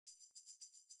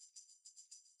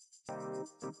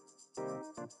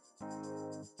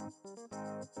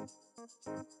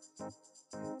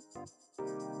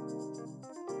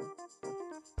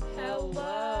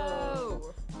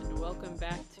Hello, and welcome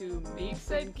back to Meeks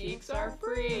and Geeks Are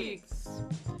Freaks.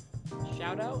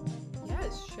 Shout out?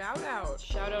 Yes, shout out.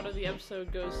 Shout out of the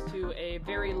episode goes to a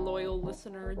very loyal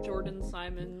listener, Jordan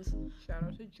Simons. Shout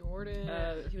out to Jordan.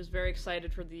 He was very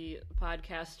excited for the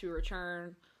podcast to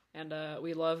return, and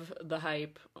we love the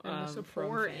hype And the from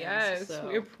support, fans, yes. so.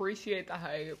 We appreciate the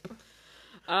hype.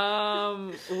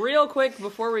 Real quick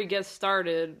before we get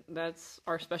started, that's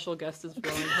our special guest is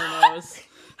blowing her nose.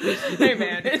 Hey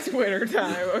man, it's winter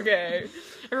time, okay?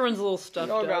 Everyone's a little stuffed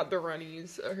We all up. got the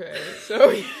runnies, okay?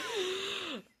 So,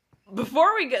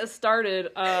 Before we get started,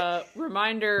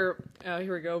 reminder,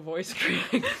 here we go, voice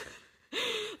crack.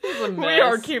 we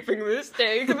are keeping this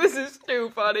take. This is too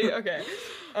funny. Okay.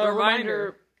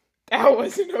 Reminder. That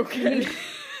wasn't okay.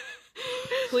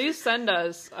 Please send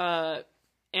us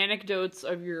anecdotes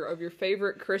of your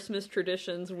favorite Christmas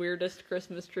traditions, weirdest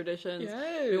Christmas traditions.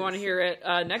 Yes. We want to hear it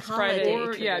next Holiday Friday. Or,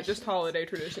 traditions. yeah, just holiday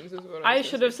traditions is what I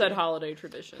should have said holiday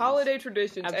traditions. Holiday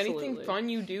traditions. Absolutely. Anything fun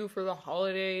you do for the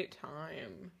holiday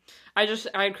time. I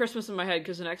had Christmas in my head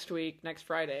because next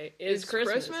Friday is It's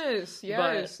Christmas.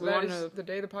 Yes, But we that wanna- is the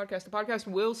day of the podcast. The podcast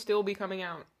will still be coming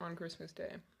out on Christmas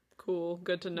Day. Cool,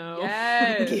 good to know.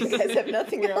 Yes. You guys have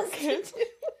nothing else to do.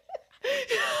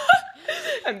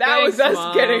 And that Thanks, was us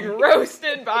Mom. getting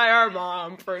roasted by our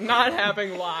mom for not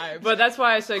having lives. But that's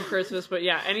why I said Christmas. But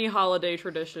yeah, any holiday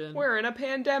tradition. We're in a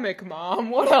pandemic, Mom.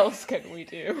 What else can we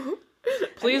do?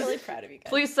 Please, I'm really proud of you guys.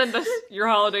 please send us your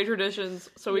holiday traditions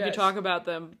so we can Yes. talk about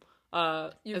them You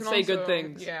and can say good also-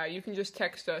 things. Yeah, you can just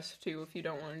text us too if you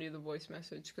don't want to do the voice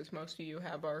message, because most of you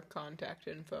have our contact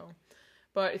info.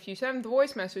 But if you send the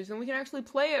voice message, then we can actually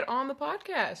play it on the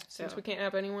podcast, since Yeah. we can't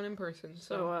have anyone in person.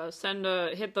 So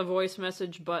hit the voice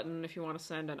message button if you want to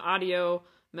send an audio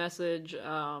message.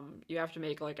 You have to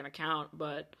make like an account,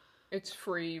 but it's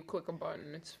free. You click a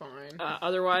button. It's fine.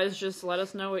 otherwise, just let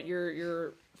us know what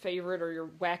your favorite or your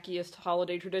wackiest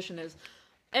holiday tradition is.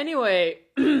 Anyway,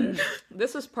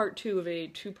 this is part 2 of a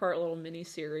 2-part little mini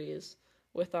series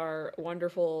with our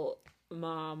wonderful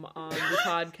mom on the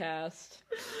podcast.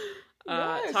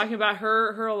 Yes. Talking about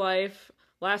her life.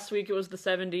 Last week it was the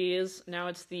 70s. Now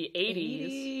it's the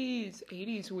 80s.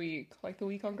 80s week. Like the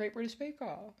week on Great British Bake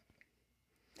Off.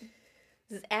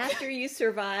 This is after you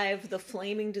survive the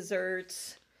flaming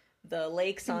desserts, the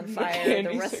lakes on The fire,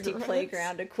 candy the rusty cigarettes.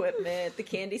 playground equipment, the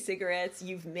candy cigarettes.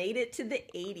 You've made it to the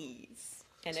 80s.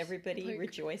 And everybody Like,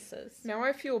 rejoices. Now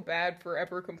I feel bad for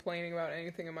ever complaining about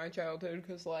anything in my childhood,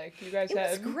 because, like, you guys It was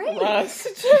had great. rust.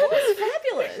 It was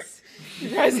fabulous. You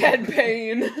guys had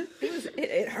pain.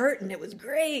 It hurt and it was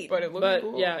great. But it looked But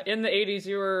cool. yeah, in the 80s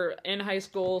you were in high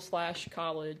school /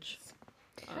 college.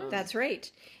 That's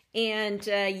right. And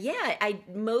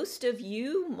most of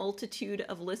you, multitude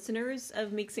of listeners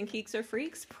of Meeks and Geeks Are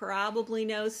Freaks, probably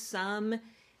know some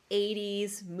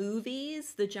 80s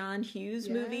movies, the John Hughes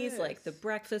movies, like The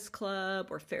Breakfast Club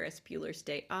or Ferris Bueller's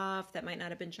Day Off. That might not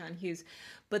have been John Hughes.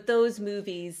 But those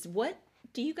movies, what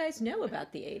do you guys know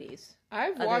about the 80s?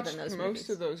 I've other watched than those most movies.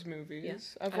 of those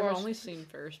movies. I've only seen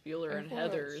Ferris Bueller and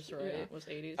I've Heathers, watched- right? yeah. Was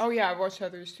 80s. Oh yeah, I've watched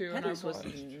Heathers too. and Heathers I've was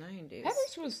watched... in the 90s.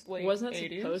 Heathers was late Wasn't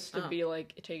it 80s. supposed to be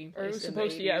like taking place Or it was in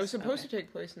supposed the to, 80s? yeah, it was supposed Okay. to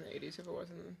take place in the 80s if it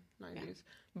wasn't in the 90s.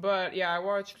 But yeah, I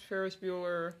watched Ferris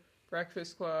Bueller,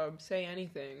 Breakfast Club, Say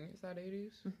Anything. Is that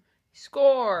 80s?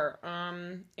 Score!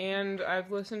 And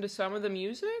I've listened to some of the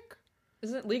music.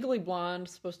 Isn't Legally Blonde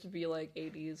supposed to be like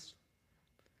 80s?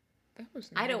 That was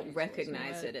I 90s, don't wasn't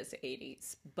recognize it as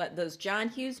 80s, but those John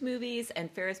Hughes movies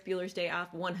and Ferris Bueller's Day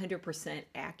Off, 100%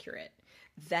 accurate.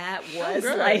 That was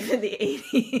good. life in the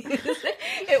 80s.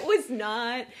 It was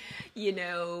not,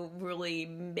 really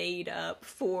made up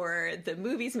for the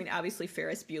movies. I mean, obviously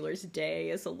Ferris Bueller's Day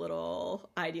is a little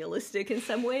idealistic in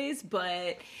some ways,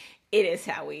 but it is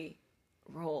how we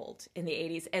rolled in the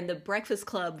 80s. And the Breakfast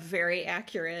Club, very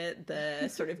accurate. The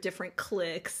sort of different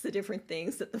cliques, the different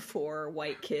things that the 4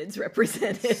 white kids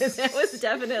represented. That was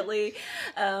definitely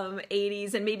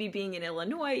 80s. And maybe being in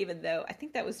Illinois, even though I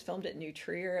think that was filmed at New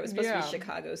Trier. It was supposed to Yeah. be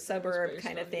Chicago suburb based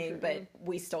kind of on New thing, Trier. but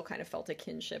we still kind of felt a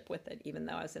kinship with it, even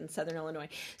though I was in Southern Illinois.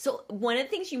 So one of the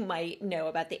things you might know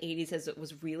about the 80s is it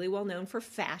was really well known for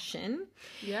fashion.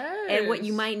 Yes. And what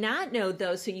you might not know,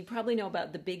 though, so you probably know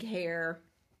about the big hair.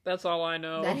 That's all I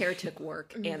know. That hair took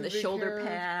work. And the big shoulder hair.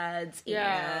 pads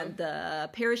Yeah. and the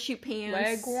parachute pants.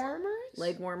 Leg warmers?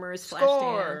 Leg warmers,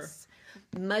 Score. Flashdance.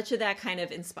 Much of that kind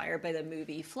of inspired by the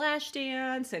movie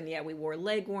Flashdance. And yeah, we wore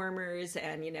leg warmers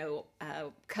and,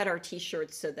 cut our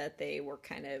t-shirts so that they were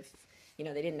kind of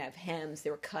they didn't have hems.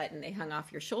 They were cut and they hung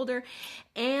off your shoulder.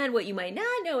 And what you might not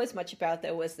know as much about,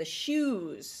 though, was the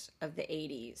shoes of the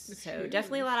 80s. So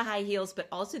definitely a lot of high heels, but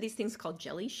also these things called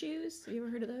jelly shoes. Have you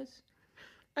ever heard of those?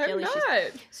 I'm Jelly not.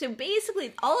 shoes. So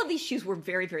basically, all of these shoes were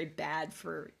very, very bad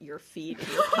for your feet and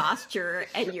your posture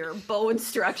and your bone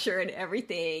structure and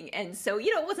everything. And so, it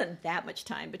wasn't that much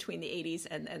time between the 80s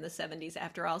and the 70s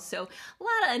after all. So a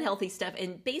lot of unhealthy stuff.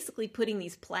 And basically putting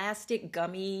these plastic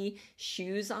gummy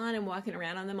shoes on and walking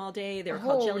around on them all day. They were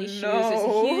called jelly shoes. It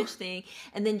was a huge thing.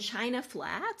 And then China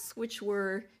flats, which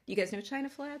were... Do you guys know China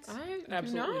flats? I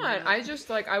do not. I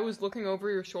just, I was looking over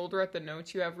your shoulder at the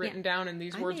notes you have written down, and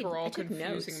these words were all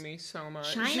confusing me so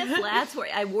much. China flats,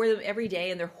 I wore them every day,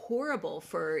 and they're horrible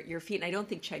for your feet. And I don't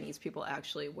think Chinese people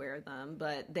actually wear them,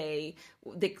 but they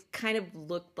kind of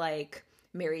look like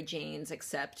Mary Jane's,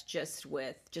 except just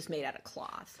made out of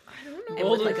cloth. I don't know. And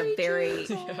with like a very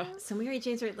so Mary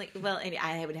Jane's are like, well,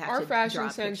 I would have our to fashion draw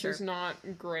a sense picture. is not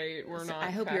great. We're not.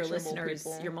 I hope your listeners,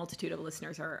 people. your multitude of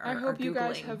listeners are I hope Googling you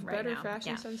guys have right better now.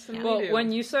 fashion sense than we Well, do.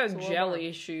 when you said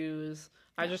jelly shoes,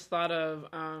 I just thought of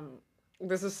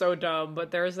this is so dumb,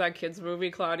 but there's that kids movie,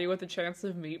 Cloudy with a Chance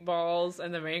of Meatballs,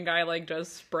 and the main guy does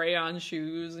spray on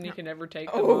shoes and he can never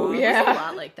take them off. Yeah, it was a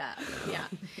lot like that. Yeah,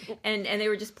 and they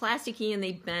were just plasticky and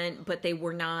they bent, but they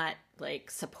were not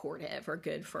supportive or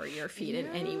good for your feet in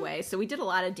any way. So we did a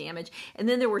lot of damage. And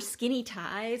then there were skinny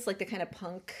ties, like the kind of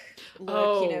punk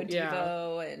look,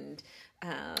 Devo and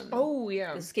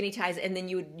the skinny ties. And then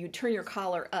you turn your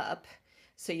collar up.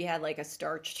 So you had a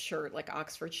starched shirt, like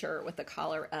Oxford shirt with the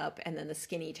collar up and then the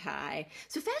skinny tie.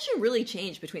 So fashion really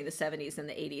changed between the 70s and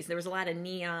the 80s. There was a lot of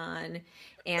neon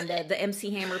and the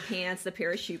MC Hammer pants, the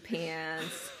parachute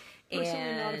pants.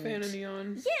 Personally not a fan of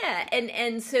neon. Yeah,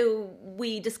 and so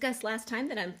we discussed last time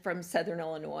that I'm from Southern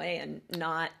Illinois and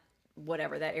not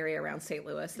whatever that area around St.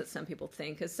 Louis that some people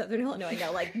think is Southern Illinois.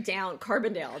 No, down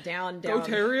Carbondale, down. Go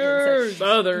Terriers!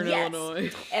 Southern Illinois.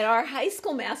 And our high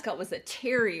school mascot was the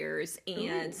Terriers,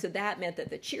 and so that meant that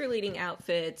the cheerleading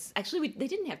outfits, actually they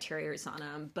didn't have Terriers on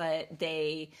them, but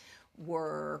they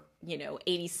were,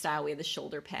 80s style. We had the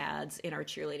shoulder pads in our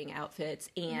cheerleading outfits,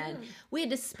 and we had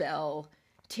to spell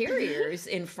Terriers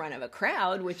in front of a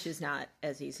crowd, which is not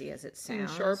as easy as it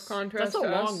sounds. In sharp contrast That's a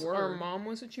to long us, word. our mom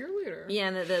was a cheerleader. Yeah,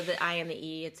 and the I and the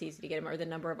E, it's easy to get them, or the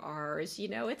number of R's.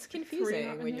 It's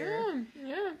confusing when you're...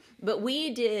 Yeah. But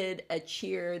we did a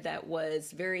cheer that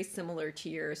was very similar to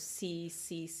your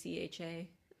CCCHA.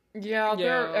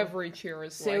 Yeah, every cheer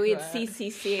is so like we had that.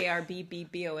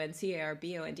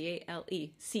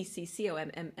 CCCARBBBONCARBONDALE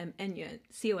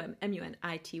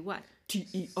CCCOMMUNITY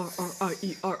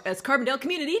TERRIERS Carbondale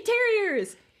Community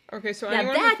Terriers. Okay, so Now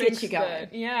anyone that who thinks gets you going.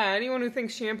 anyone who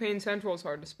thinks Champaign Central is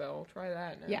hard to spell, try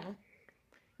that now.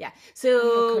 Yeah.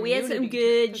 So we had some community.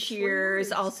 good That's cheers.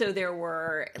 words. Also, there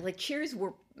were cheers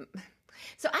were.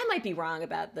 So I might be wrong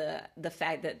about the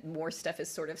fact that more stuff is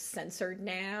sort of censored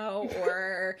now,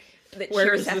 or that Where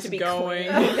cheers is have this to be going?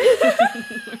 clean.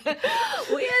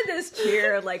 We had this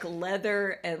cheer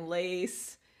leather and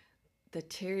lace. The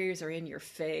Terriers are in your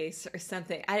face, or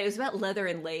something. It was about leather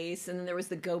and lace, and then there was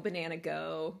the Go Banana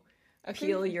Go.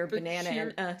 Peel your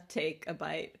banana and take a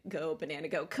bite. Go banana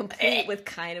go. Complete with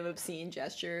kind of obscene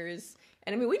gestures.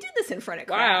 And we did this in front of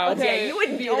crowds. Wow. Okay. Yeah, you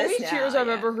wouldn't the do this only now, cheers I've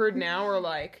ever heard now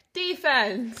are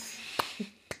defense.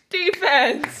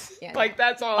 Defense. Yeah.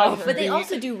 That's all I've heard. But they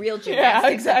also do real gymnastics. Yeah,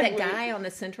 exactly. That guy on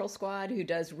the Central squad who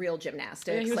does real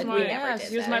gymnastics. he was we never did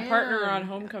he was that. my partner on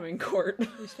homecoming court. I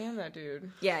understand that, dude.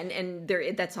 Yeah, and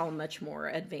that's all much more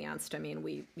advanced. I mean,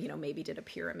 we maybe did a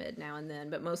pyramid now and then,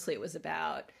 but mostly it was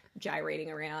about gyrating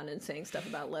around and saying stuff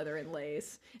about leather and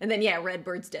lace. And then red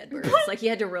birds, dead birds. You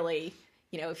had to really,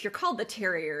 if you're called the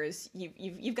Terriers,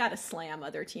 you've got to slam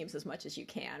other teams as much as you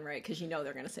can, right? Because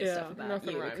they're going to say stuff about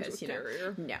nothing you. rhymes Because with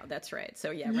terrier. no, that's right. So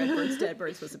red birds, dead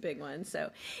birds was a big one.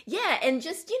 So and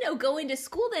just going to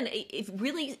school. Then, if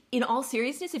really, in all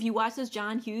seriousness, if you watch those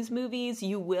John Hughes movies,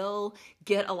 you will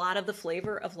get a lot of the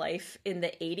flavor of life in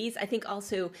the 80s. I think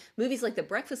also movies like The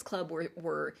Breakfast Club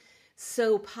were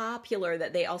so popular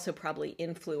that they also probably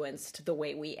influenced the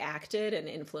way we acted and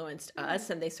influenced us,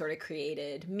 and they sort of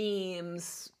created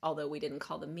memes, although we didn't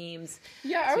call them memes.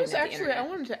 Yeah, So I was you didn't have the I internet.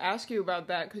 wanted to ask you about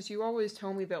that, because you always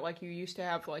tell me that you used to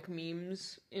have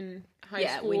memes in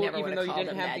high school, we never even would've though you called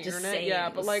didn't them have that, the just internet. Yeah,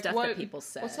 but stuff what that people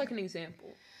said. What's an example?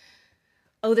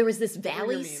 Oh, there was this were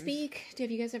Valley your memes? Speak.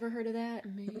 Have you guys ever heard of that?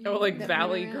 Oh, That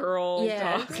Valley went around? Girl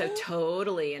Yeah, talk. so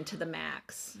totally into the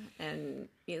max. And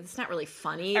it's not really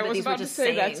funny, I but was these were about to just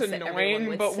say that's sayings that everyone annoying,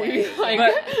 would but say.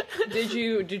 But did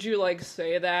you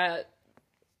say that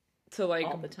to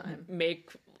all the time. make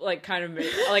like kind of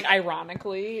like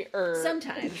ironically or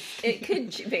Sometimes it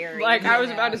could vary. Like, I was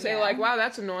you about know, to say, yeah. like, wow,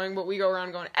 that's annoying, but we go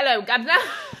around going, hello, governor.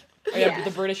 yeah,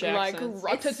 the British Like, accents.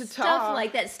 It's stuff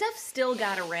like that. Stuff still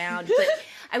got around, but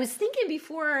I was thinking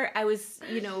before I was,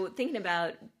 thinking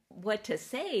about what to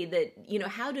say that,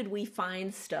 how did we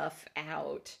find stuff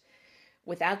out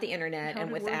without the internet How and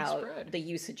did word without spread? the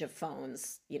usage of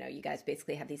phones? You guys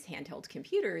basically have these handheld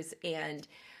computers, and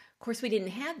of course we didn't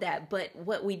have that, but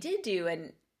what we did do,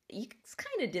 and you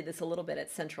kind of did this a little bit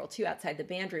at Central too, outside the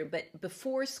band room, but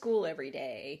before school every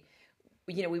day,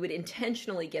 we would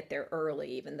intentionally get there early,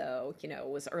 even though, it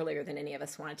was earlier than any of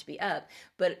us wanted to be up.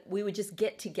 But we would just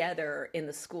get together in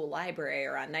the school library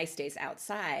or on nice days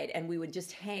outside, and we would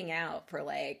just hang out for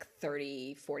like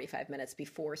 30, 45 minutes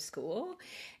before school.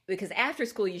 Because after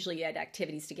school, usually you had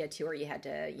activities to get to, or you had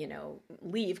to,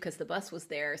 leave because the bus was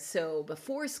there. So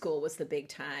before school was the big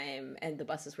time, and the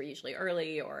buses were usually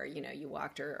early, or, you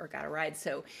walked or got a ride.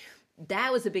 So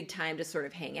that was a big time to sort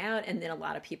of hang out. And then a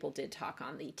lot of people did talk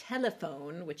on the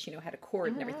telephone, which, had a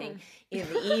cord and everything in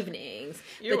the evenings.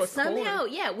 But somehow,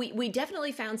 we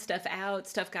definitely found stuff out.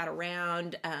 Stuff got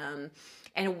around.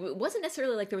 And it wasn't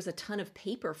necessarily like there was a ton of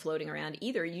paper floating around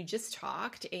either. You just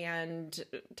talked on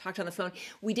the phone.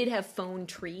 We did have phone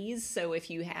trees. So if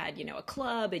you had, a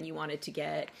club and you wanted to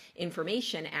get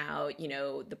information out,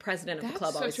 the president of the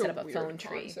club always set up a phone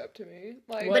tree. Concept to me.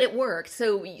 Like, but it worked.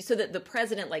 So that the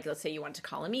president, like, let's say you wanted to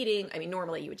call a meeting. I mean,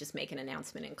 normally you would just make an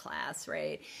announcement in class,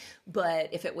 right? But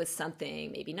if it was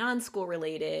something maybe non-school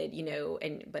related,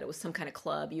 but it was some kind of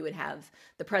club, you would have,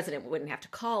 the president wouldn't have to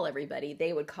call everybody.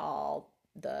 They would call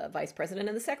the vice president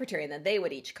and the secretary, and then they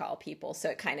would each call people. So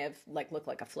it kind of like looked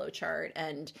like a flow chart.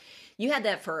 And you had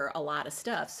that for a lot of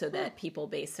stuff, so that people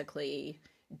basically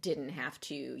didn't have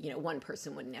to, one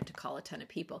person wouldn't have to call a ton of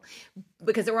people,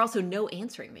 because there were also no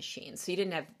answering machines. So you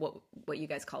didn't have what you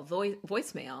guys call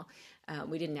voicemail.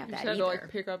 We didn't have that either. either. You had to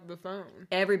pick up the phone.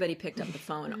 Everybody picked up the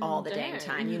phone all the dang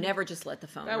time. You never just let the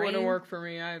phone ring. That wouldn't work for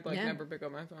me. I'd never pick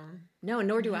up my phone. No,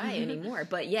 nor do I anymore.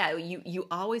 But yeah, you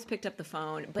always picked up the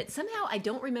phone. But somehow I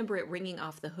don't remember it ringing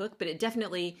off the hook, but it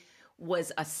definitely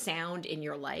was a sound in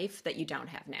your life that you don't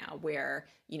have now, where,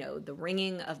 the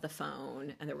ringing of the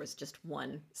phone, and there was just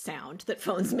one sound that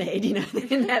phones made, they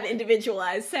didn't have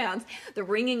individualized sounds. The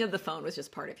ringing of the phone was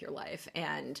just part of your life.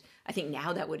 And I think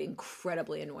now that would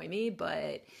incredibly annoy me,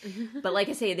 but like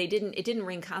I say, it didn't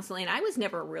ring constantly. And I was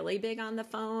never really big on the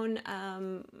phone.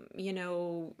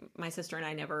 My sister and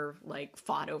I never like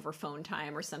fought over phone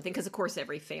time or something. 'Cause of course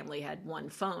every family had one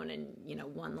phone and,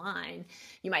 one line.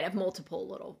 You might have multiple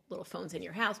little phones in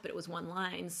your house, but it was one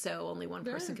line. So only one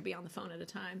person could be on the phone at a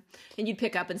time. And you'd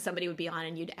pick up and somebody would be on,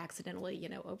 and you'd accidentally,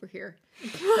 overhear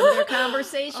some of their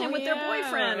conversation with their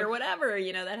boyfriend or whatever.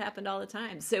 That happened all the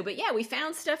time. So, but yeah, we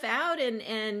found stuff out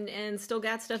and still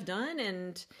got stuff done.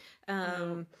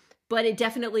 And, but it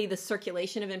definitely, the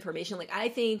circulation of information, like I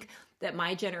think that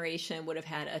my generation would have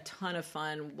had a ton of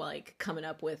fun, like coming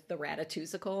up with the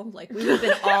Ratatousical. Like we would have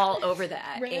been all over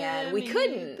that, and we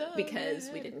couldn't because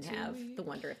we didn't have the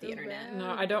wonder of the internet.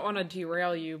 No, I don't want to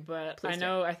derail you, but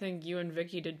I think you and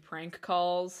Vicky did prank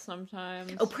calls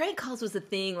sometimes. Oh, prank calls was a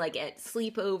thing, like at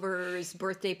sleepovers,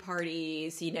 birthday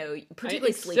parties,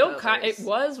 particularly sleepovers. It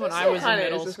was when I was in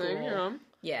middle school.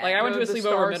 Yeah, like I went to a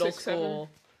sleepover in middle school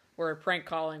where prank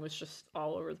calling was just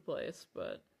all over the place,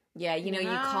 but. Yeah, you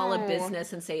call a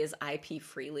business and say, is IP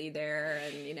freely there?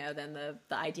 And, then the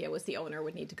idea was the owner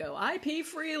would need to go, IP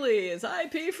freely, is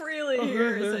IP freely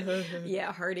here?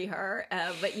 Yeah, hardy har.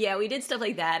 But yeah, we did stuff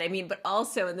like that. I mean, but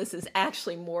also, and this is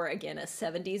actually more, again, a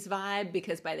 70s vibe,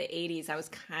 because by the 80s, I was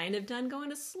kind of done going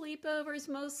to sleepovers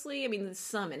mostly. I mean,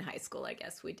 some in high school, I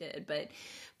guess we did. But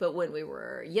when we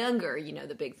were younger,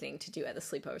 the big thing to do at the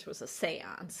sleepovers was a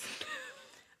seance.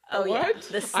 Oh, what? Yeah,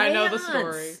 the seance. I know the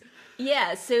story.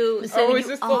 Yeah, so is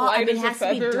this the light as a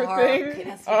feather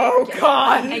thing? Oh,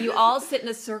 God. And you all sit in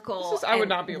a circle, I would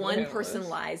not be able to one handle person this.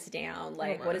 lies down,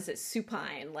 like, what is it,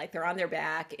 supine, like they're on their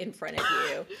back in front of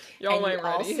you. Y'all and ain't you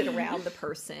all ready. sit around the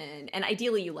person, and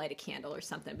ideally you light a candle or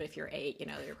something, but if you're 8,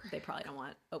 they probably don't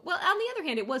want... Well, on the other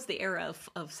hand, it was the era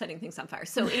of setting things on fire.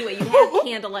 So anyway, you'd have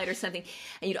candlelight or something,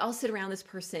 and you'd all sit around this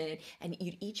person, and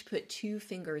you'd each put 2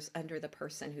 fingers under the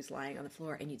person who's lying on the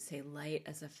floor, and you'd say, light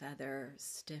as a feather,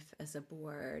 stiff as a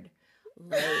board.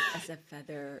 Light as a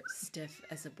feather, stiff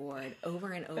as a board,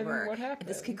 over and over. And what happens? And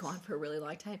this could go on for a really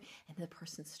long time. And the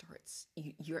person starts,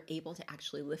 you're able to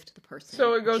actually lift the person.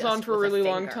 So it goes just on for a with really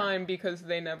long finger. time because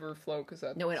they never float.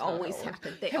 No, it always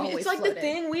happened. It's like the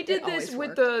thing, we did this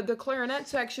with the clarinet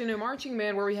section in marching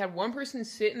band, where we had one person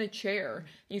sit in a chair.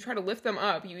 You try to lift them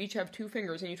up. You each have 2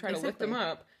 fingers, and you try to lift them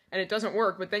up. and it doesn't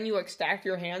work, but then you, like, stack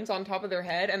your hands on top of their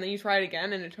head, and then you try it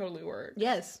again, and it totally works.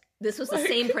 Yes. This was the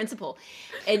same principle.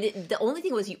 And the only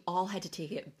thing was you all had to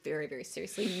take it very, very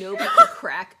seriously. Nobody could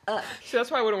crack up. So that's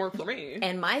why it wouldn't work for me.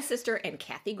 And my sister and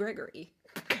Kathy Gregory.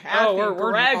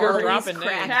 We're dropping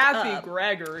names. Kathy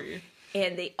Gregory.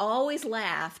 And they always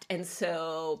laughed. And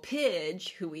so Pidge,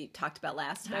 who we talked about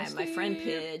last time, my friend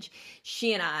Pidge,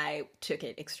 she and I took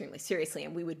it extremely seriously.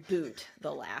 And we would boot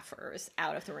the laughers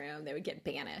out of the room. They would get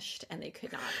banished and they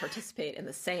could not participate in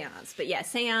the seance. But yeah,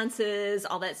 seances,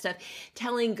 all that stuff.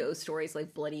 Telling ghost stories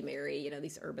like Bloody Mary, you know,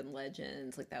 these urban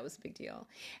legends, like that was a big deal.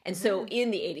 And so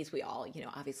in the 80s, we all, you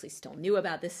know, obviously still knew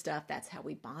about this stuff. That's how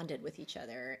we bonded with each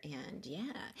other. And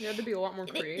yeah. You had to be a lot more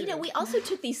creative. You know, we also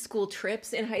took these school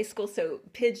trips in high school. So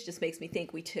Pidge just makes me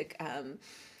think we took,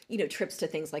 you know, trips to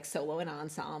things like solo and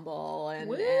ensemble and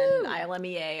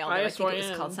ILMEA, although I think it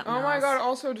was called something else. Oh my god,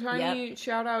 also tiny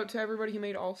shout out to everybody who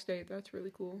made All-State. That's really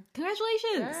cool.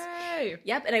 Congratulations. Yay.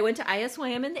 Yep, and I went to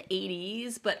ISYM in the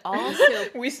 80s, but also...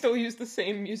 We still use the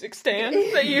same music stand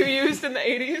that you used in the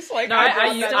 80s. Like, No,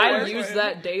 I use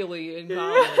that daily in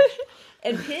college.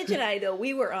 And Pidge and I, though,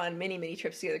 we were on many, many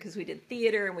trips together because we did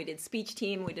theater and we did speech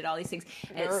team, we did all these things.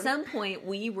 And at some point,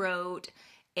 we wrote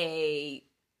a,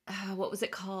 what was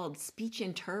it called? Speech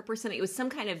interp or something. It was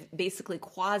some kind of basically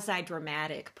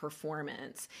quasi-dramatic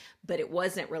performance, but it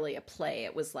wasn't really a play.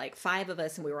 It was like 5 of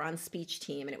us and we were on speech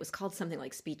team and it was called something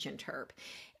like speech interp.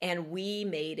 And we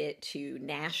made it to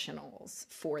nationals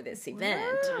for this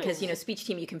event because, you know, speech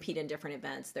team, you compete in different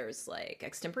events. There's like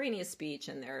extemporaneous speech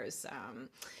and there's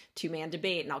 2-man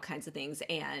debate and all kinds of things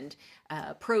and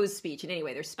prose speech. And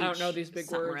anyway, there's speech. I don't know these big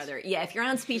words. Or other. Yeah, if you're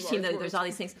on speech team, there's all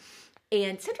these things.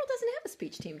 And Central doesn't have a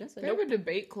speech team, does it? They have a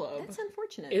debate club. That's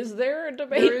unfortunate. Is there a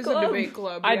debate club? There is a debate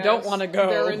club, I don't want to go.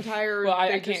 Their entire, I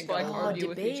they can't just, go. like, argue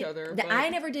with each other. But... I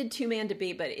never did 2-man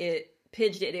debate, but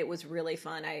Pidge did. It was really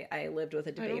fun. I lived with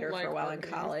a debater for a while in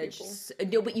college.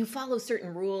 No, but you follow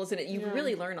certain rules and you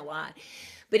really learn a lot.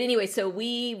 But anyway, so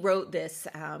we wrote this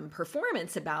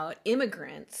performance about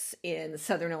immigrants in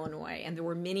Southern Illinois, and there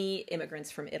were many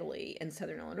immigrants from Italy in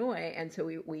Southern Illinois, and so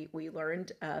we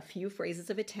learned a few phrases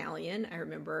of Italian. I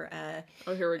remember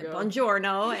here we go.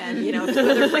 Buongiorno and, you know, a few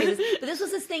other phrases. But this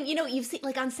was this thing, you know, you've seen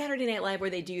like on Saturday Night Live where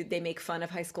they make fun of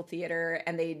high school theater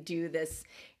and they do this.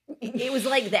 It was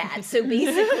like that. So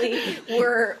basically,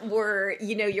 we're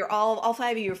you know, you're all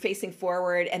 5 of you are facing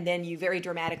forward, and then you very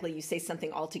dramatically you say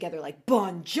something all together like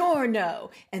 "Buongiorno,"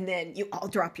 and then you all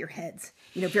drop your heads,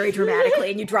 you know, very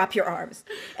dramatically, and you drop your arms,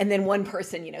 and then one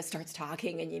person, you know, starts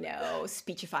talking and, you know,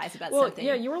 speechifies about something.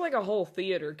 Yeah, you were like a whole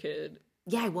theater kid.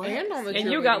 Yeah, I was. And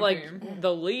you got like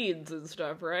the leads and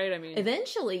stuff, right? I mean,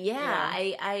 eventually, yeah.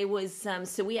 I was.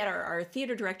 So we had our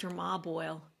theater director, Ma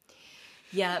Boyle.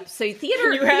 Yep. So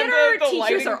theater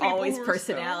teachers are always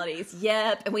personalities.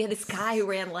 Yep. And we had this guy who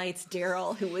ran lights,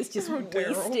 Daryl, who was just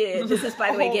wasted. This is,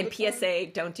 by the way, again, PSA,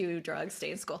 don't do drugs,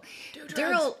 stay in school.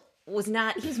 Daryl was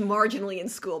not, he was marginally in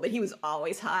school, but he was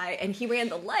always high, and he ran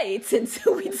the lights, and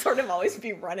so we'd sort of always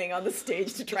be running on the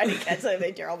stage to try to catch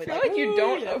something. Daryl would be like, you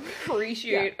don't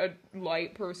appreciate a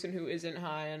light person who isn't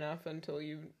high enough until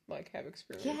you, like, have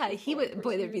experience. Yeah, he would,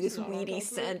 boy, there'd be this weedy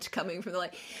scent coming from the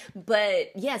light.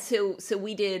 But, yeah, so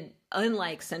we did,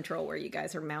 unlike Central, where you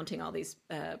guys are mounting all these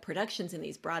productions and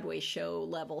these Broadway show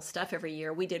level stuff every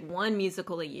year, we did one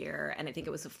musical a year, and I think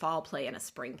it was a fall play and a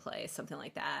spring play, something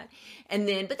like that. And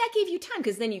then, but that gave you time,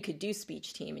 because then you could do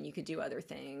speech team and you could do other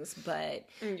things. But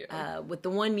with the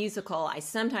one musical, I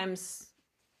sometimes...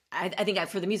 I think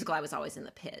for the musical I was always in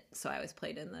the pit, so I always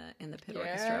played in the pit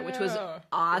orchestra, which was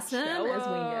awesome, as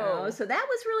we know. So that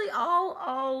was really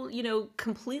all you know,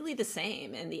 completely the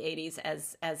same in the 80s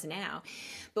as now.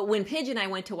 But when Pidge and I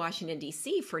went to Washington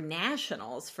D.C. for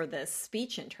nationals for this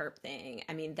speech interp thing,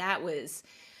 I mean that was,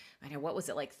 I don't know, what was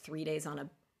it, like 3 days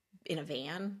in a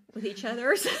van with each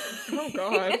other? Oh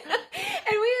God! And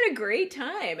we had a great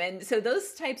time, and so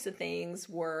those types of things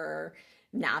were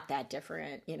not that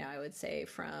different, you know, I would say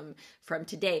from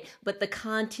today. But the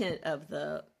content of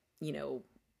the, you know,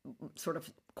 sort of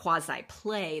quasi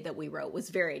play that we wrote was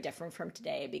very different from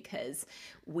today, because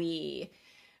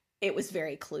it was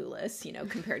very clueless, you know,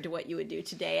 compared to what you would do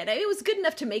today. And it was good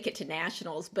enough to make it to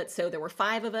nationals, but so there were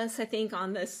 5 of us, I think,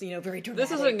 on this, you know, very dramatic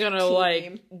This isn't gonna team.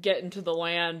 like get into the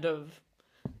land of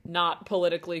not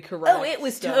politically correct. Oh, it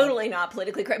was stuff. totally not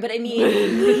politically correct. But I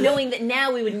mean, knowing that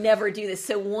now we would never do this.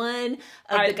 So one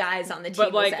of the guys on the team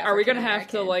But like, was are we gonna have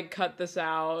to African-American. like cut this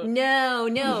out?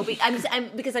 No.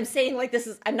 Because I'm saying like this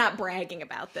is. I'm not bragging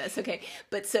about this, okay?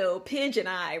 But so Pidge and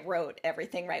I wrote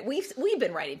everything, right? We've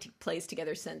been writing plays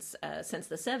together since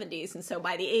the 70s, and so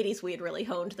by the 80s we had really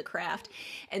honed the craft.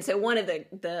 And so one of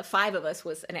the five of us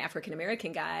was an African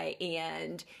American guy,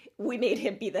 and we made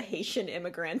him be the Haitian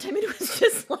immigrant. I mean, it was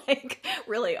just like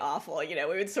really awful. You know,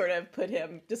 we would sort of put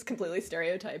him, just completely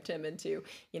stereotyped him into,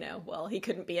 you know, well, he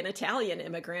couldn't be an Italian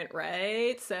immigrant,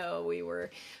 right? So we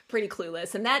were pretty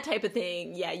clueless. And that type of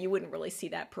thing, yeah, you wouldn't really see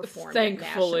that performed.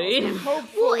 Thankfully.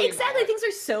 Hopefully Well, exactly. not. Things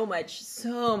are so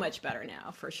much better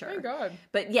now, for sure. Thank God.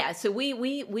 But yeah, so we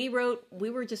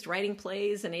were just writing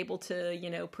plays and able to, you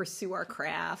know, pursue our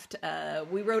craft.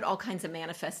 We wrote all kinds of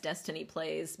Manifest Destiny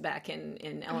plays back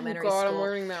in elementary God, school. I'm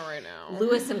learning that right now.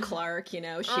 Lewis and Clark, you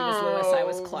know, she was Lewis, I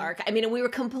was Clark. I mean, we were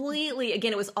completely,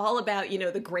 again, it was all about, you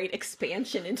know, the great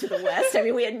expansion into the West. I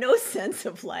mean, we had no sense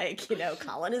of like, you know,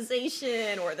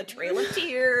 colonization or the Trail of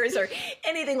Tears or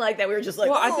anything like that. We were just like,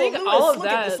 Well, I think Lewis, all of look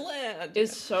at that this land.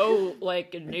 is so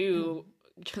like new,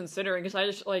 considering, because I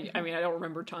just like, I mean, I don't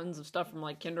remember tons of stuff from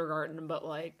like kindergarten, but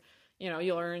like, you know,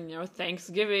 you learn, you know,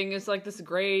 Thanksgiving is like this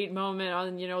great moment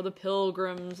on, you know, the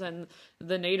Pilgrims and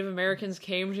the Native Americans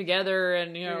came together,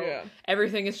 and, you know,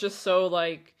 everything is just so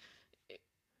like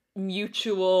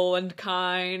mutual and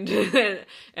kind.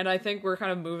 And I think we're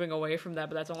kind of moving away from that,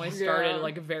 but that's only started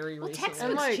like very recently. Textbooks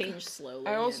And, like, change slowly.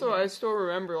 I still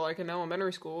remember, like, in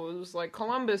elementary school, it was, like,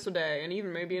 Columbus Day, and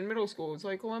even maybe in middle school, it's,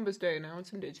 like, Columbus Day, now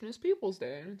it's Indigenous Peoples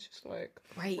Day, and it's just, like,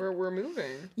 Right. we're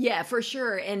moving. Yeah, for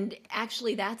sure. And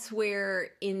actually, that's where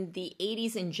in the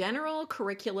 80s in general,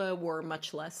 curricula were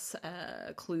much less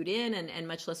clued in and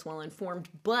much less well-informed.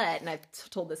 But, and I've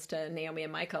told this to Naomi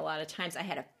and Micah a lot of times, I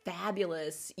had a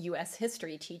fabulous U.S.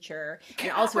 history teacher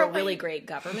and also a really great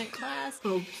government class.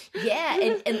 Yeah,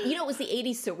 and you know, it was the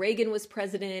 80s, so Reagan was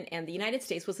president and the United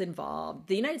States was involved.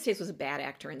 The United States was a bad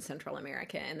actor in Central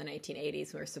America in the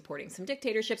 1980s. We were supporting some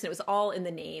dictatorships, and it was all in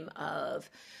the name of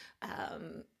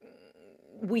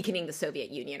weakening the Soviet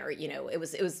Union, or, you know, it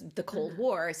was the Cold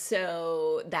War.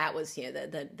 So that was, you know,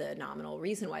 the nominal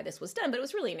reason why this was done, but it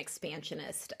was really an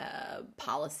expansionist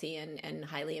policy and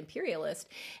highly imperialist.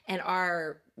 And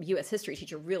our U.S. history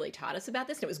teacher really taught us about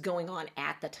this, and it was going on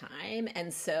at the time.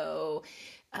 And so,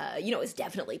 you know, it's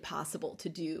definitely possible to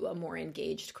do a more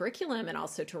engaged curriculum and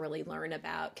also to really learn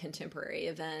about contemporary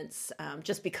events.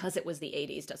 Just because it was the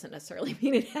 80s doesn't necessarily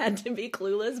mean it had to be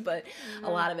clueless, but a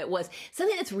lot of it was.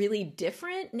 Something that's really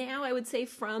different now, I would say,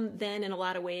 from then in a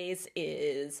lot of ways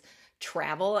is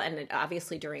travel. And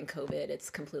obviously during COVID, it's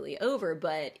completely over,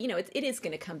 but, you know, it is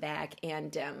going to come back.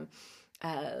 And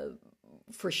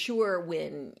for sure,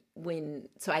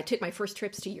 so I took my first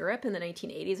trips to Europe in the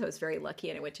 1980s. I was very lucky,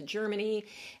 and I went to Germany,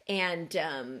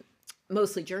 and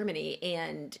mostly Germany.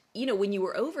 And, you know, when you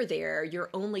were over there, your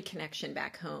only connection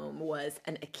back home was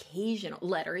an occasional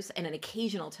letters and an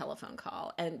occasional telephone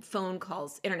call, and phone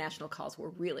calls, international calls were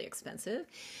really expensive.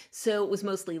 So it was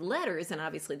mostly letters, and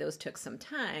obviously those took some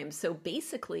time. So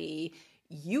basically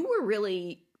you were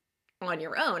really on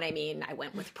your own. I mean, I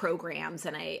went with programs,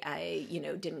 and I you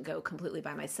know, didn't go completely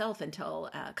by myself until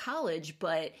college,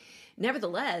 but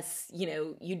nevertheless, you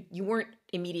know, you weren't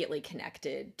immediately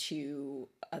connected to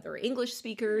other English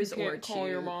speakers, You can't or call to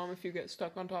your mom if you get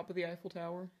stuck on top of the Eiffel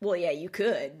Tower. Well, yeah, you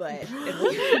could, but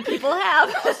people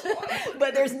have,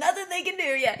 but there's nothing they can do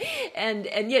yet. And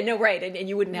yeah, no, right. And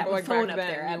you wouldn't have Like a phone back up then,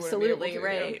 there. you wouldn't be able Absolutely. to,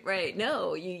 Right. Right.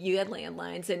 No, you had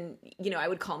landlines, and, you know, I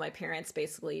would call my parents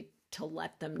basically to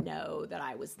let them know that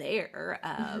I was there.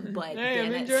 But Hey,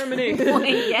 I'm then in at Germany. some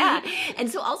point, yeah. And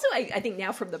so also, I think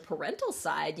now from the parental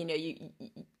side, you know,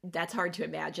 that's hard to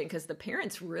imagine, because the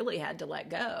parents really had to let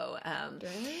go.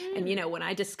 And, you know, when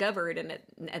I discovered, and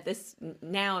at this,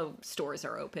 now stores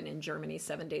are open in Germany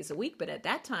 7 days a week, but at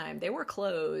that time they were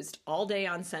closed all day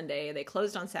on Sunday. They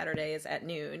closed on Saturdays at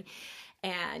noon.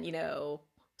 And, you know,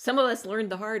 some of us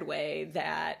learned the hard way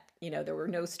that, you know, there were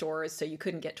no stores, so you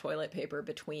couldn't get toilet paper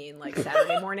between like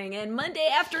Saturday morning and Monday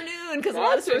afternoon, because a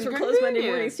lot of stores were closed Monday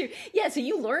mornings too. Yeah, so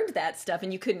you learned that stuff,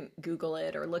 and you couldn't Google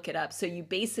it or look it up. So you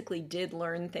basically did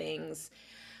learn things.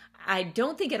 I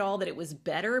don't think at all that it was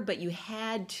better, but you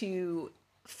had to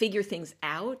figure things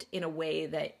out in a way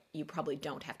that you probably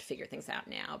don't have to figure things out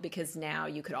now, because now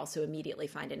you could also immediately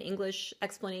find an English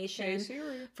explanation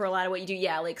for a lot of what you do.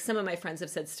 Yeah, like some of my friends have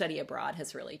said study abroad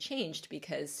has really changed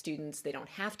because students, they don't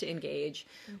have to engage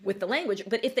with the language,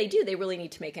 but if they do, they really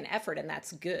need to make an effort, and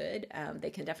that's good. They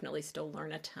can definitely still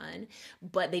learn a ton,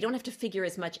 but they don't have to figure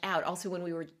as much out. Also, when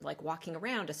we were like walking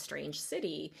around a strange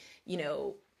city, you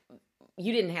know,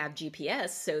 you didn't have GPS,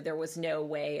 so there was no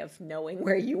way of knowing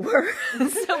where you were.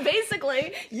 So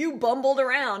basically, you bumbled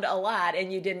around a lot,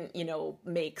 and you didn't, you know,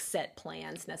 make set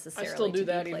plans necessarily. I still do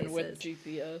that places. even with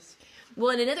GPS.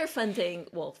 Well, and another fun thing,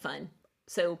 fun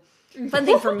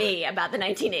thing for me about the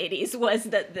 1980s was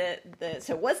that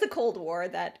so it was the Cold War.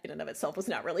 That in and of itself was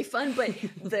not really fun, but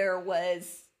there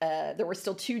were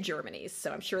still two Germanys.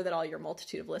 So I'm sure that all your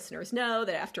multitude of listeners know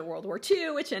that after World War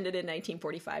II, which ended in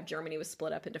 1945, Germany was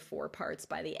split up into 4 parts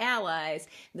by the Allies.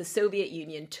 The Soviet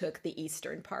Union took the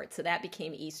eastern part. So that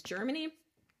became East Germany.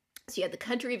 So you had the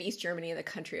country of East Germany and the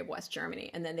country of West Germany.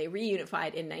 And then they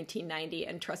reunified in 1990.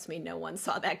 And trust me, no one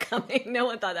saw that coming. No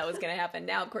one thought that was going to happen.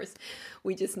 Now, of course,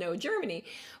 we just know Germany.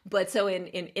 But so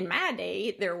in my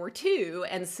day, there were 2.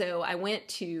 And so I went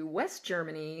to West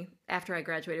Germany after I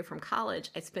graduated from college.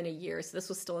 I spent a year, so this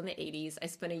was still in the 80s. I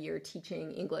spent a year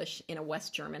teaching English in a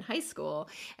West German high school.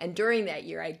 And during that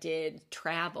year, I did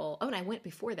travel. Oh, and I went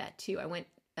before that too. I went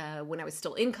when I was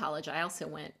still in college. I also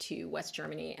went to West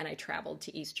Germany, and I traveled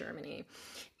to East Germany.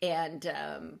 And,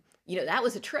 you know, that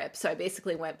was a trip. So I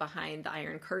basically went behind the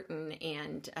Iron Curtain,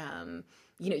 and,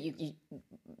 you know,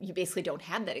 you basically don't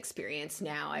have that experience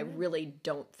now. I really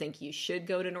don't think you should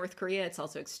go to North Korea. It's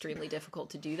also extremely difficult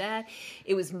to do that.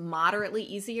 It was moderately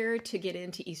easier to get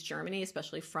into East Germany,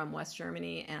 especially from West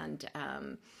Germany.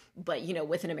 And, but, you know,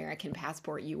 with an American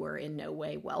passport, you were in no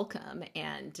way welcome.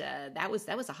 And that was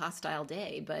a hostile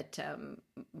day, but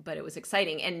it was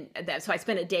exciting. And so I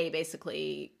spent a day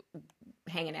basically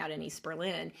hanging out in East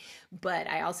Berlin. But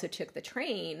I also took the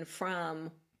train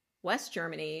from West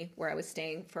Germany, where I was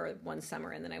staying for one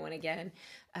summer, and then I went again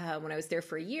when I was there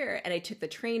for a year. And I took the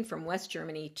train from West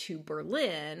Germany to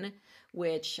Berlin,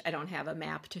 which I don't have a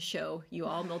map to show you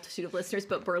all, multitude of listeners,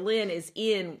 but Berlin is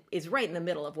right in the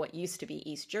middle of what used to be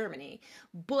East Germany.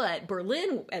 But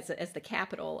Berlin, as the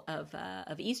capital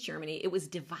of East Germany, it was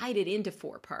divided into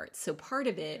 4 parts. So part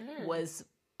of it was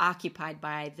occupied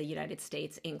by the United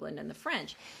States, England, and the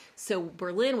French. So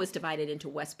Berlin was divided into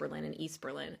West Berlin and East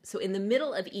Berlin. So in the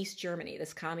middle of East Germany,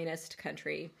 this communist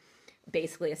country,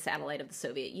 basically a satellite of the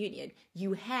Soviet Union,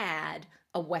 you had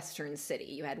a Western city.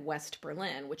 You had West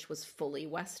Berlin, which was fully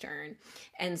Western.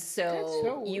 And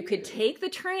so you could take the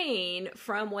train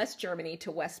from West Germany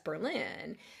to West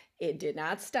Berlin. It did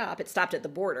not stop. It stopped at the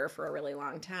border for a really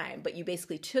long time, but you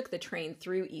basically took the train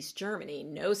through East Germany,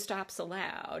 no stops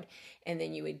allowed, and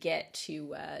then you would get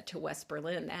to West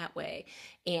Berlin that way.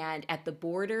 And at the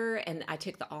border, and I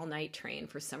took the all-night train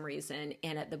for some reason,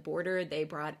 and at the border they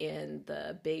brought in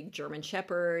the big German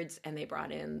shepherds, and they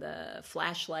brought in the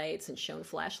flashlights and shone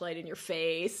flashlight in your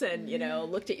face, and you know,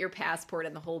 looked at your passport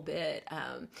and the whole bit,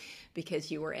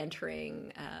 because you were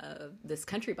entering this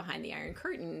country behind the Iron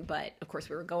Curtain. But of course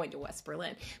we were going to West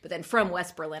Berlin. But then from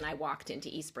West Berlin I walked into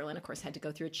East Berlin. Of course, had to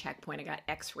go through a checkpoint. I got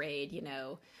x-rayed, you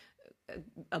know,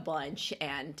 a bunch,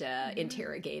 and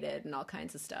interrogated and all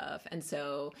kinds of stuff. And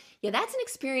so, yeah, that's an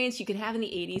experience you could have in the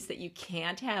 80s that you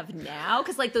can't have now.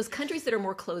 Because like those countries that are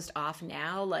more closed off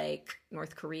now, like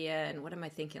North Korea, and what am I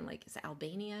thinking? Like, is it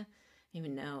Albania? I don't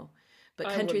even know. But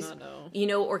countries, you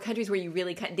know, or countries where you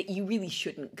really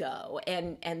shouldn't go.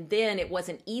 And then it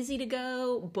wasn't easy to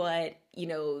go, but, you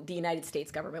know, the United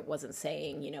States government wasn't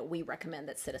saying, you know, we recommend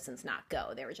that citizens not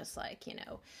go. They were just like, you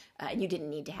know, and you didn't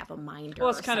need to have a minder. Well,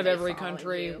 it's kind of every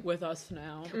country with us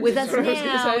now. With us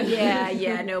now,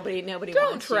 yeah. Nobody Don't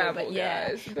wants travel, to, but yeah.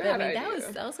 guys. But, I mean,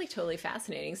 that was like totally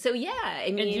fascinating. So yeah,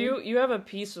 I mean, and you have a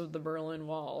piece of the Berlin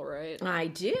Wall, right? I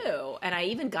do, and I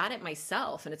even got it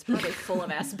myself, and it's probably full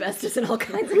of asbestos and all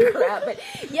kinds of crap. But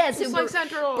yeah, so like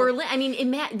Central Berlin. I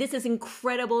mean, this is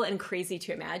incredible and crazy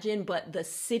to imagine, but the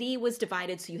city was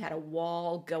divided, so you had a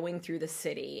wall going through the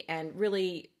city, and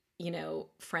really, you know,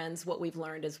 friends, what we've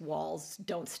learned is walls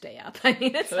don't stay up. I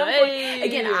mean, at some point,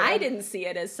 again, I didn't see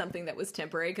it as something that was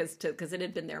temporary because it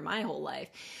had been there my whole life.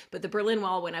 But the Berlin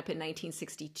Wall went up in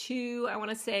 1962, I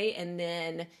want to say, and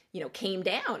then, you know, came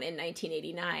down in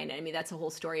 1989. I mean, that's a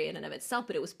whole story in and of itself,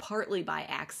 but it was partly by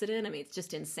accident. I mean, it's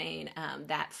just insane.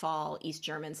 That fall, East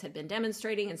Germans had been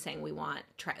demonstrating and saying, we want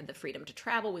the freedom to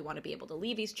travel. We want to be able to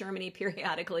leave East Germany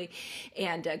periodically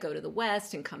and go to the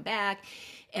West and come back.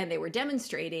 And they were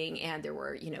demonstrating, and there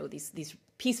were, you know, these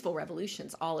peaceful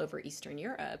revolutions all over Eastern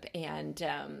Europe. And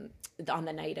on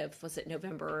the night of, was it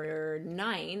November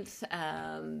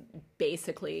 9th,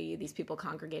 basically these people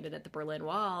congregated at the Berlin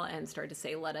Wall and started to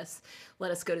say, let us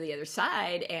go to the other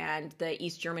side. And the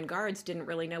East German guards didn't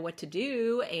really know what to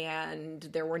do. And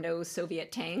there were no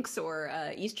Soviet tanks or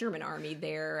East German army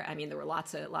there. I mean, there were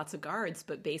lots of guards,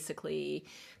 but basically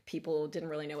people didn't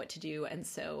really know what to do, and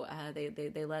so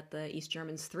they let the East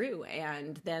Germans through,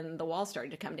 and then the wall started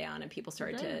to come down, and people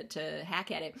started to hack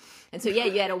at it. And so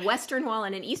you had a Western wall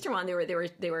and an Eastern wall. And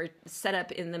they were set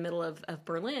up in the middle of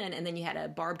Berlin, and then you had a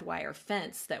barbed wire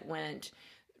fence that went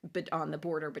on the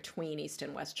border between East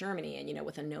and West Germany, and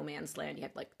with a no man's land, you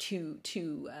have like two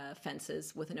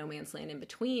fences with a no man's land in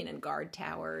between, and guard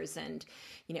towers, and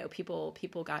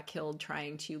people got killed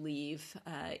trying to leave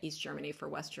East Germany for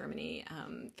West Germany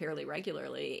fairly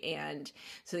regularly, and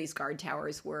so these guard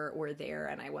towers were there.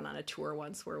 And I went on a tour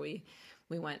once where we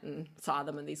went and saw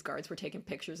them, and these guards were taking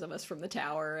pictures of us from the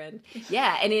tower. And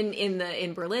and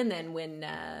in Berlin then, when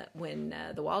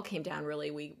the wall came down, really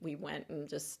we went and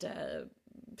just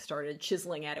started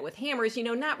chiseling at it with hammers,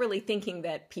 not really thinking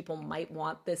that people might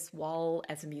want this wall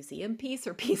as a museum piece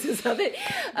or pieces of it.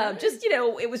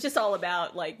 It was just all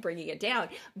about like bringing it down.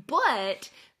 But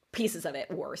pieces of it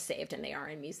were saved, and they are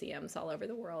in museums all over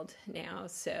the world now.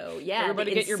 So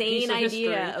Everybody the get your piece insane of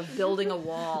idea history. of building a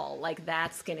wall, like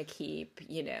that's going to keep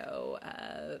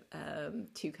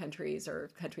two countries, or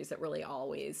countries that really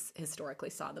always historically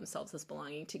saw themselves as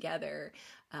belonging together.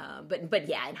 But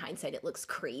in hindsight, it looks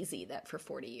crazy that for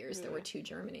 40 years there were two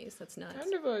Germanys. That's nuts.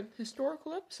 Kind of a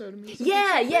historical episode. Sorry,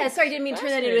 I didn't mean to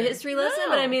turn that into a history lesson,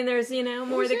 but I mean, there's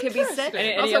more that could be said.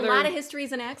 interesting. Also, a lot of history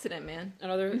is an accident, man.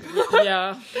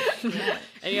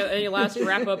 Any last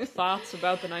wrap up thoughts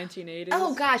about the 1980s?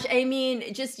 Oh gosh, I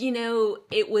mean, just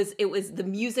it was the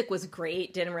music was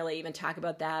great. Didn't really even talk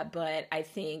about that, but I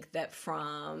think that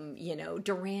from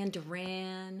Duran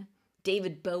Duran,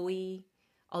 David Bowie.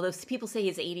 Although people say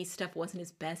his 80s stuff wasn't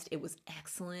his best, it was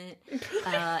excellent.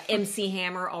 MC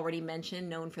Hammer, already mentioned,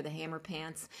 known for the Hammer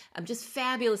Pants. Just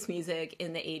fabulous music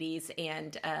in the 80s,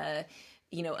 and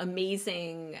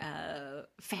amazing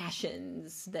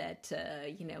fashions that,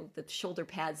 the shoulder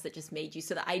pads that just made you.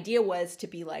 So the idea was to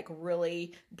be like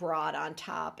really broad on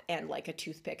top and like a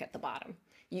toothpick at the bottom.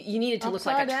 You needed to look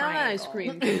like a triangle. Ice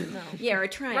cream cone. No. Yeah, or a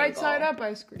triangle. Right side up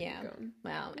ice cream cone.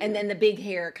 Wow. And then the big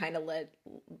hair kind of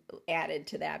added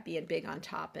to that, being big on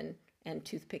top and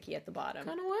toothpicky at the bottom.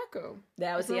 Kind of wacko.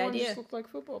 That was Everyone the idea. Just looked like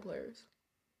football players.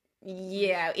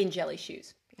 Yeah, in jelly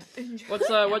shoes. Yeah.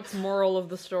 What's moral of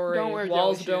the story? Don't wear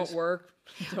Walls jelly don't shoes. work.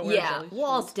 Don't wear jelly shoes.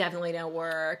 Walls definitely don't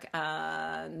work.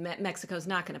 Mexico's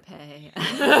not going to pay.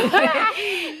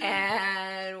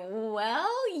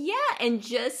 And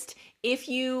just if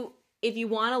you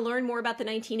want to learn more about the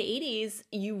 1980s,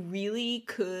 you really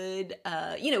could,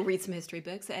 read some history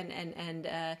books, and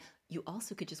you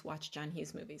also could just watch John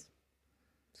Hughes movies.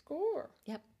 Score.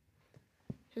 Yep.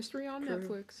 History on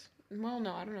Netflix. Well,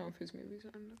 no, I don't know if his movie's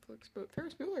on Netflix, but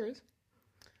Ferris Bueller is.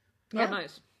 Oh,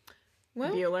 nice.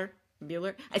 Well,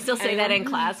 Bueller. I still say that in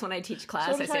class when I teach class.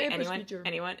 So I does my say English anyone, teacher.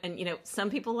 anyone, and some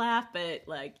people laugh, but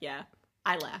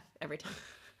I laugh every time.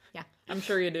 Yeah, I'm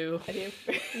sure you do. I do.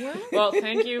 Well,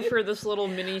 thank you for this little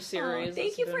mini series. Thank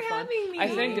It's you been for fun. having me. I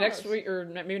think Yes. next week, or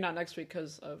maybe not next week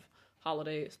because of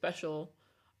holiday special,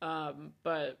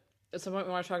 but at some point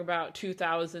we want to talk about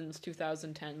 2000s,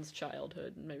 2010s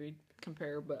childhood, and maybe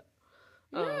compare. But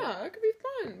yeah, that could be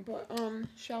fun. But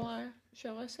shall I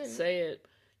say it? say it.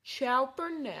 Ciao for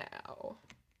now.